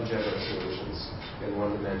non-degenerate solutions in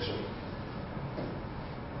one dimension.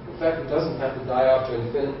 In fact, it doesn't have to die off to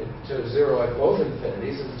zero at both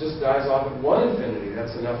infinities. If it just dies off at one infinity,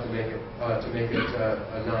 that's enough to make it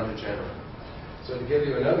a non-degenerate. So to give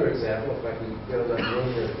you another example, if I can get enough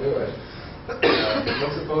room here to do it,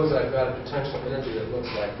 let's suppose I've got a potential energy that looks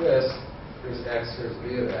like this. Here's x, here's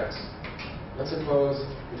v of x. Let's suppose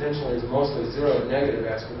potential is mostly 0 to negative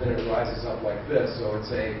x, but then it rises up like this. So it's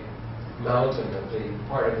a mountain of the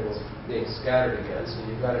particles being scattered against, and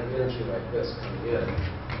you've got an energy like this coming in.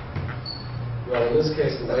 Well, in this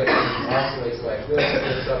case, the wave oscillates like this, and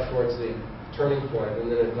gets up towards the turning point, and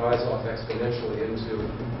then it dies off exponentially into the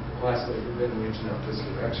classically forbidden region of this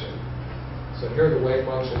direction. So here the wave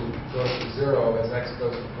function goes to 0 as x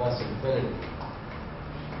goes to plus infinity,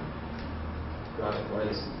 not at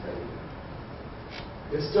minus infinity.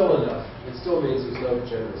 It's still enough. It still means there's no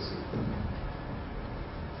degeneracy.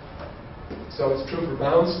 So it's true for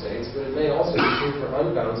bound states, but it may also be true for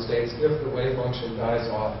unbound states if the wave function dies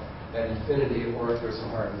off at infinity or if there's a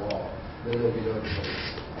hard wall. Then there'll be no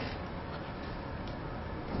degeneracy.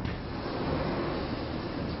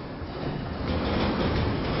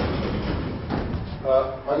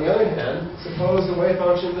 On the other hand, suppose the wave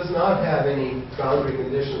function does not have any boundary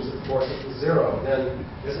conditions that force it to 0. Then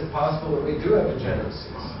is it possible that we do have degeneracies?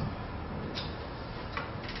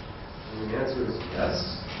 And the answer is yes,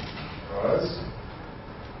 because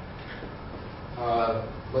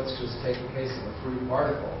let's just take the case of a free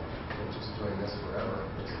particle. We're just doing this forever.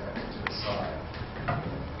 Let's back to the side.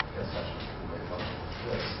 Guess I should do the wave function like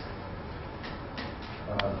this.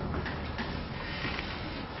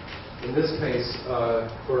 In this case,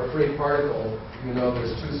 for a free particle, you know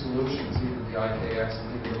there's two solutions, either the ikx and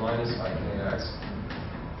either the minus ikx.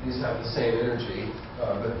 These have the same energy,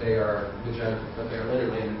 but they are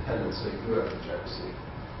linearly independent, so you do have degeneracy.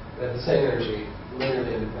 They have the same energy,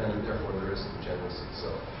 linearly independent, therefore there is a degeneracy. So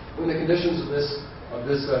when the conditions of this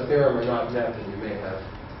theorem are not met, then you may have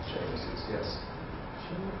degeneracies. Yes?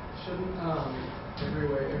 Shouldn't every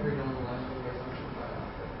normalizable wave function die off?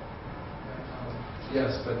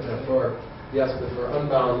 Yes, but for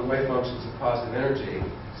unbound wave functions of positive energy,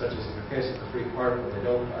 such as in the case of the free particle, they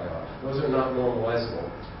don't die off. Those are not normalizable.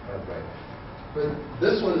 Right. But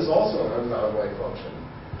this one is also an unbound wave function,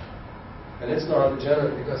 and it's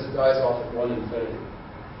non-degenerate because it dies off at one infinity.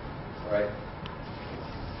 All right.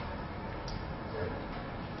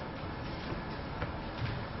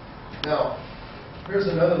 Now, here's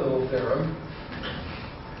another little theorem.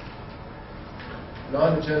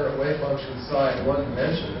 Non-degenerate wave function psi in one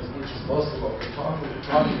dimension, which is mostly what we're talking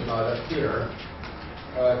about up here,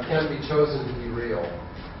 can be chosen to be real.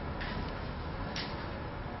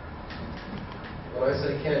 When I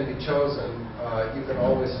say can be chosen, you can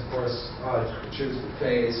always, of course, choose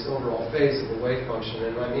the overall phase of the wave function.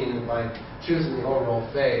 And I mean by choosing the overall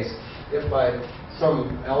phase, if by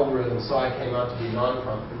some algorithm psi came out to be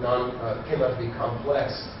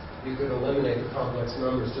complex, you could eliminate the complex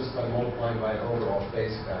numbers just by multiplying by an overall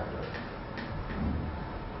phase factor.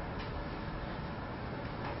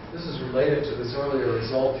 This is related to this earlier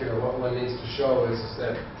result here. What one needs to show is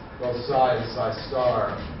that both psi and psi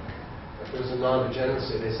star, if there's a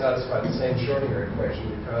non-degeneracy, they satisfy the same Schrodinger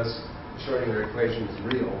equation because the Schrodinger equation is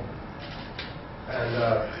real. And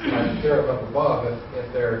by the theorem up above, if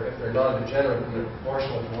they're non-degenerate, then they're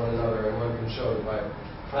proportional to one another, and one can show that by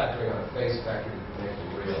factoring out a phase factor, you can make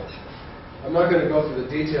them real. I'm not going to go through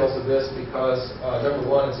the details of this because, number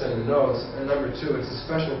one, it's in the notes, and number two, it's a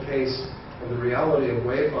special case of the reality of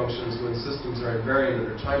wave functions when systems are invariant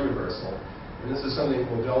under time reversal. And this is something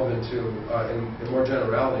we'll delve into in more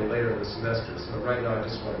generality later in the semester. So right now, I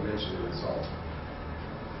just want to mention the result.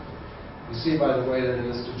 You see, by the way, that in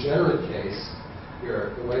this degenerate case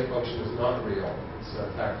here, the wave function is not real. It's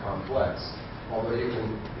in fact complex. Although you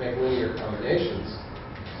can make linear combinations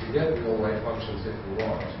to get real wave functions if you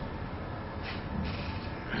want.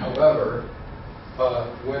 However,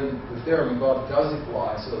 when the theorem above does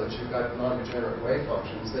apply so that you've got non-degenerate wave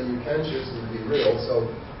functions, then you can choose them to be real. So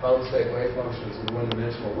bound state wave functions in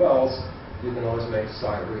one-dimensional wells, you can always make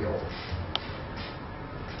psi real.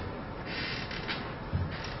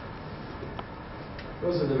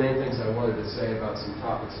 Those are the main things I wanted to say about some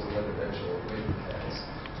topics in one-dimensional wave mechanics.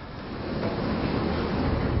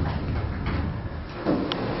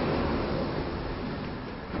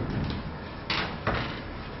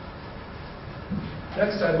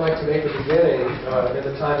 Next, I'd like to make a beginning, in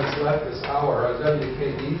the time that's left this hour, on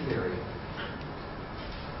WKD theory,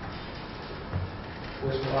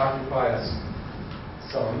 which will occupy us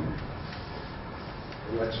some,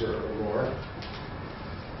 a lecture or more.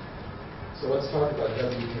 So let's talk about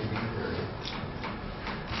WKB theory.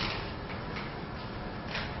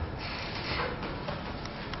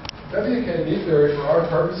 WKB theory, for our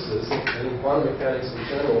purposes, and in quantum mechanics in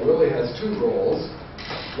general, really has two roles.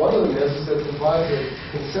 One of them is that it provides a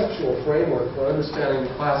conceptual framework for understanding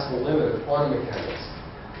the classical limit of quantum mechanics.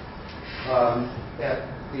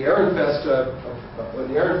 The Ehrenfest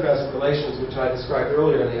relations, which I described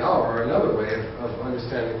earlier in the hour, are another way of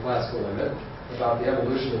understanding the classical limit, about the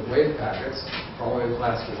evolution of wave packets following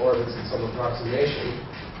classical orbits and some approximation.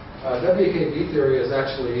 WKB theory is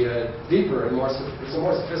actually deeper and it's a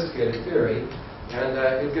more sophisticated theory, and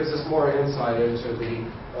it gives us more insight into the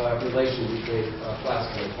relation between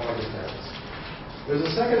classical and quantum mechanics. There's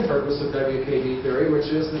a second purpose of WKB theory, which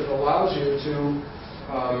is that it allows you to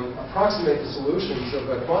approximate the solutions of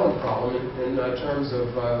a quantum problem in terms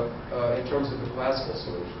of the classical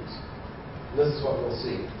solutions. And this is what we'll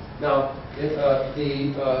see. Now, these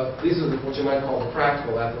are what you might call the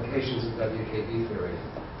practical applications of WKB theory.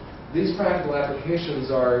 These practical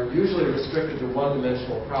applications are usually restricted to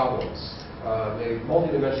one-dimensional problems.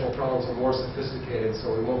 Multi-dimensional problems are more sophisticated,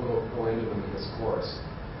 so we won't go into them in this course.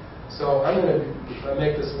 So I'm going to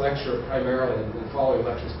make this lecture primarily, and the following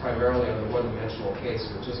lectures primarily on the one-dimensional case,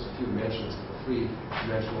 with just a few mentions of the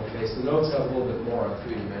three-dimensional case. The notes have a little bit more on the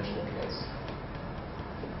three-dimensional case.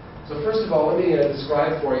 So first of all, let me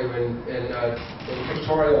describe for you in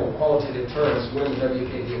pictorial qualitative terms when the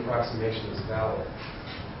WKB approximation is valid.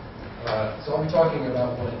 So I'll be talking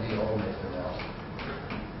about 1D only for now.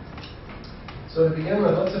 So to begin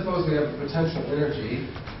with, let's suppose we have a potential energy,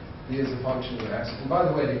 V is a function of x. And by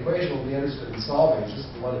the way, the equation we'll be interested in solving is just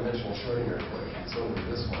the one-dimensional Schrodinger equation. So it'll be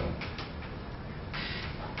this one.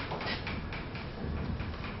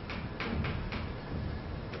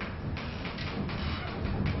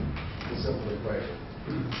 The simple equation.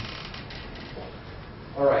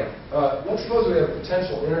 All right. Let's suppose we have a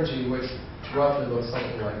potential energy which roughly looks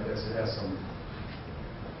something like this. It has some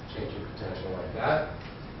change in potential like that.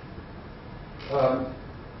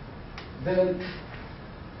 Then,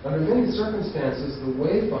 under many circumstances, the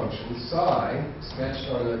wave function psi, sketched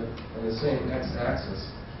on the same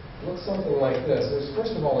x-axis, looks something like this. There's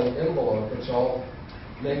first of all an envelope, which I'll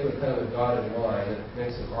make with kind of a dotted line. It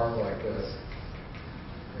makes an arc like this.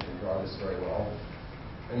 I can draw this very well.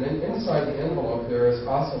 And then inside the envelope, there is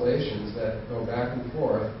oscillations that go back and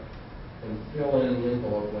forth and fill in the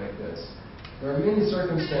envelope like this. There are many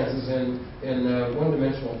circumstances in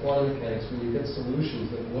one-dimensional quantum mechanics when you get solutions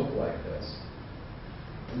that look like this.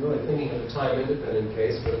 I'm really thinking of the time-independent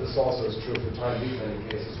case, but this also is true for time-dependent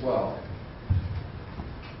case as well.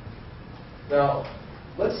 Now,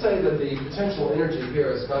 let's say that the potential energy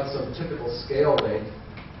here has got some typical scale length,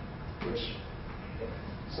 which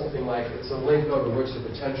something like it's a length over which the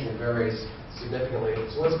potential varies significantly.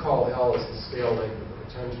 So let's call L as the scale length of the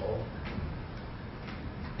potential.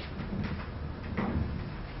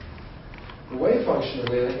 The wave function,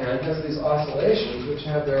 on the other hand, has these oscillations which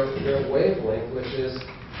have their wavelength, which is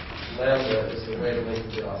lambda is the wavelength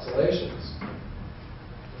of the oscillations.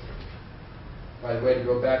 By the way, to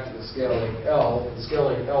go back to the scale length L, the scale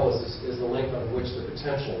length L is the length on which the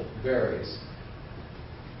potential varies.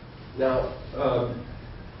 Now, under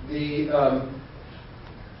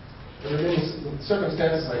many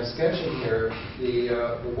circumstances I'm sketching here,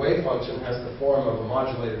 the wave function has the form of a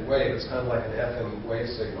modulated wave. It's kind of like an FM wave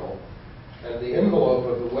signal. And the envelope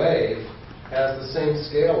of the wave has the same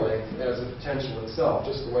scale length as the potential itself,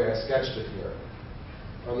 just the way I sketched it here.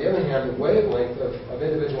 On the other hand, the wavelength of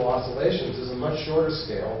individual oscillations is a much shorter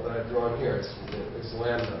scale than I've drawn here. It's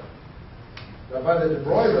lambda. Now, by the de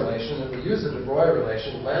Broglie relation, if we use the de Broglie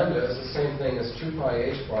relation, lambda is the same thing as 2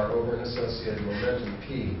 pi h bar over an associated momentum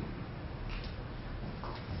p.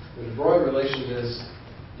 The de Broglie relation is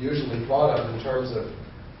usually thought of in terms of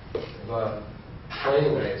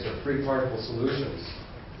plane waves or free particle solutions,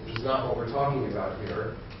 which is not what we're talking about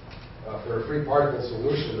here. For a free particle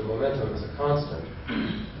solution, the momentum is a constant.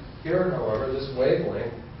 Here, however, this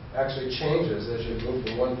wavelength actually changes as you move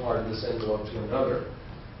from one part of this envelope to another.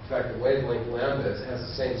 In fact, the wavelength lambda has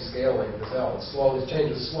the same scale length as L. It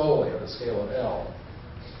changes slowly on the scale of L.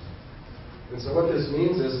 And so what this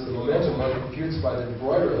means is that the momentum one computes by the de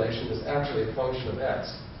Broglie relation is actually a function of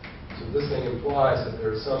x. So this thing implies that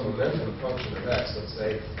there is some momentum function of x, let's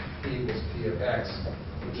say p equals p of x,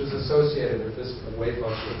 which is associated with this wave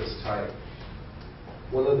function of this type.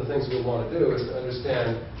 One of the things we want to do is to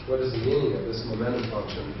understand what is the meaning of this momentum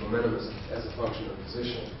function. Momentum is as a function of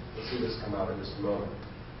position. We'll see this come out in just a moment.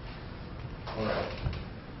 All right.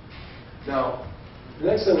 Now, the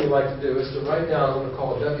next thing we'd like to do is to write down what we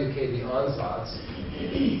call a WKB ansatz,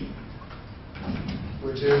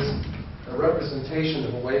 which is a representation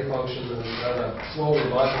of a wave function and a slowly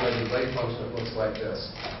modulating wave function that looks like this.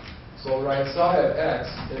 So I'll write psi of x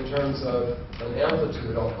in terms of an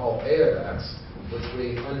amplitude I'll call a of x, which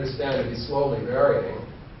we understand to be slowly varying.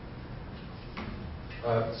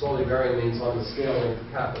 Slowly varying means on the scale length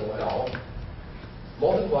capital L.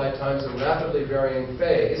 Multiplied times a rapidly varying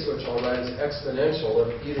phase, which I'll write as exponential of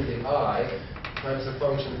e to the I times the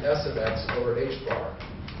function s of x over h bar.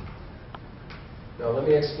 Now let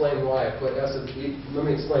me explain why I put this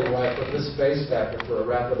phase factor for a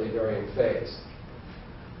rapidly varying phase.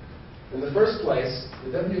 In the first place, the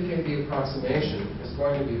WKB approximation is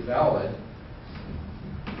going to be valid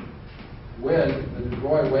when the de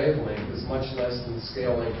Broglie wavelength is much less than the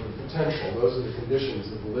scale length of the potential. Those are the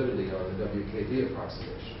conditions of validity on the WKB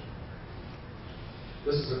approximation.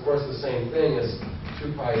 This is, of course, the same thing as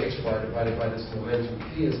 2 pi h bar divided by this momentum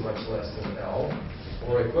p is much less than L,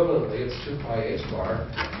 or equivalently, it's 2 pi h bar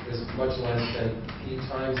is much less than p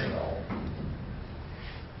times L.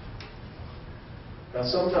 Now,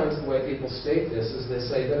 sometimes the way people state this is they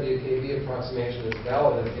say WKB approximation is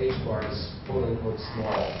valid if h bar is quote-unquote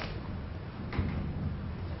small.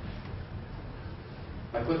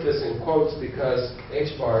 I put this in quotes because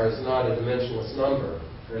h bar is not a dimensionless number,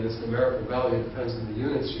 and its numerical value depends on the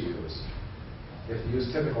units you use. If you use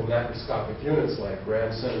typical macroscopic units like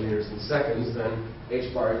grams, centimeters, and seconds, then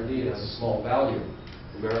h bar indeed has a small value,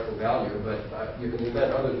 numerical value, but you can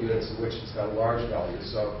invent other units in which it's got a large value.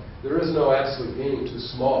 So there is no absolute meaning to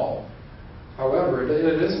small. However, it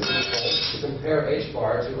is useful to compare h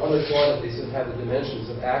bar to other quantities that have the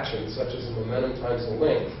dimensions of action, such as the momentum times the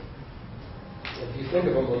length. If you think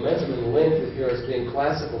of a momentum and length here as being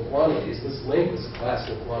classical quantities, this length is a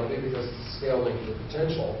classical quantity because it's the scale length of the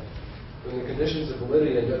potential. And the conditions of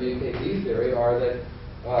validity in WKB theory are that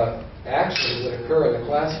actions that occur in the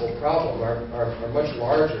classical problem are much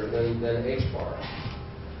larger than h bar.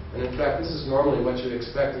 And in fact, this is normally what you'd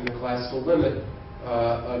expect in the classical limit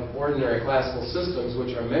of ordinary classical systems,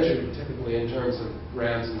 which are measured typically in terms of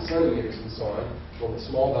grams and centimeters and so on. Well, the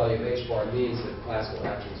small value of h bar means that classical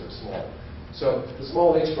actions are small. So the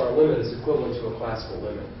small h bar limit is equivalent to a classical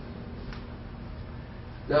limit.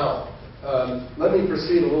 Now, let me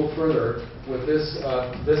proceed a little further with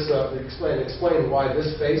explain why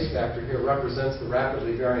this phase factor here represents the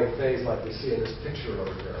rapidly varying phase like we see in this picture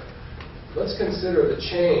over here. Let's consider the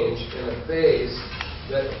change in the phase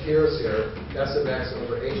that appears here, s of x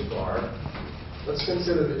over h bar. Let's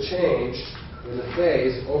consider the change in the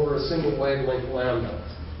phase over a single wavelength lambda.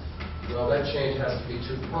 Well, that change has to be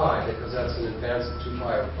 2 pi because that's in advance of 2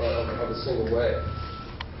 pi of a single wave.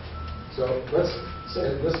 So let's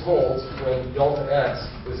say this holds when delta x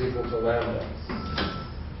is equal to lambda.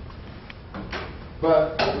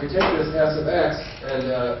 But if we take this s of x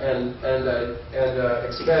and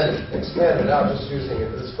expand it out just using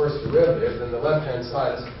this first derivative, then the left-hand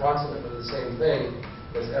side is approximately the same thing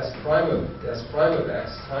as s prime of x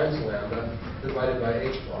times lambda divided by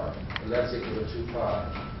h bar, and that's equal to 2 pi.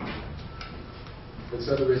 And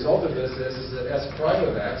so the result of this is that s prime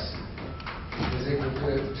of x is equal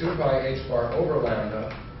to 2 pi h bar over lambda.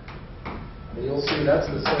 And you'll see that's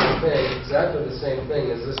the same thing, exactly the same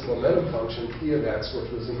thing as this momentum function p of x,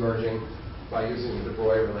 which was emerging by using the de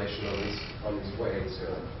Broglie relation on these waves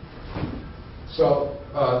here. So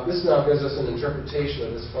this now gives us an interpretation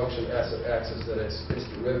of this function s of x, is that its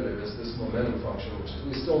derivative is this momentum function, which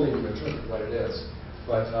we still need to interpret what it is.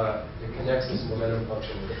 But it connects this momentum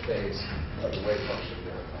function with the phase of the wave function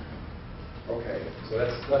here. Okay, so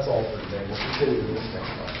that's all for today. We'll continue in this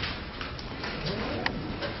next class.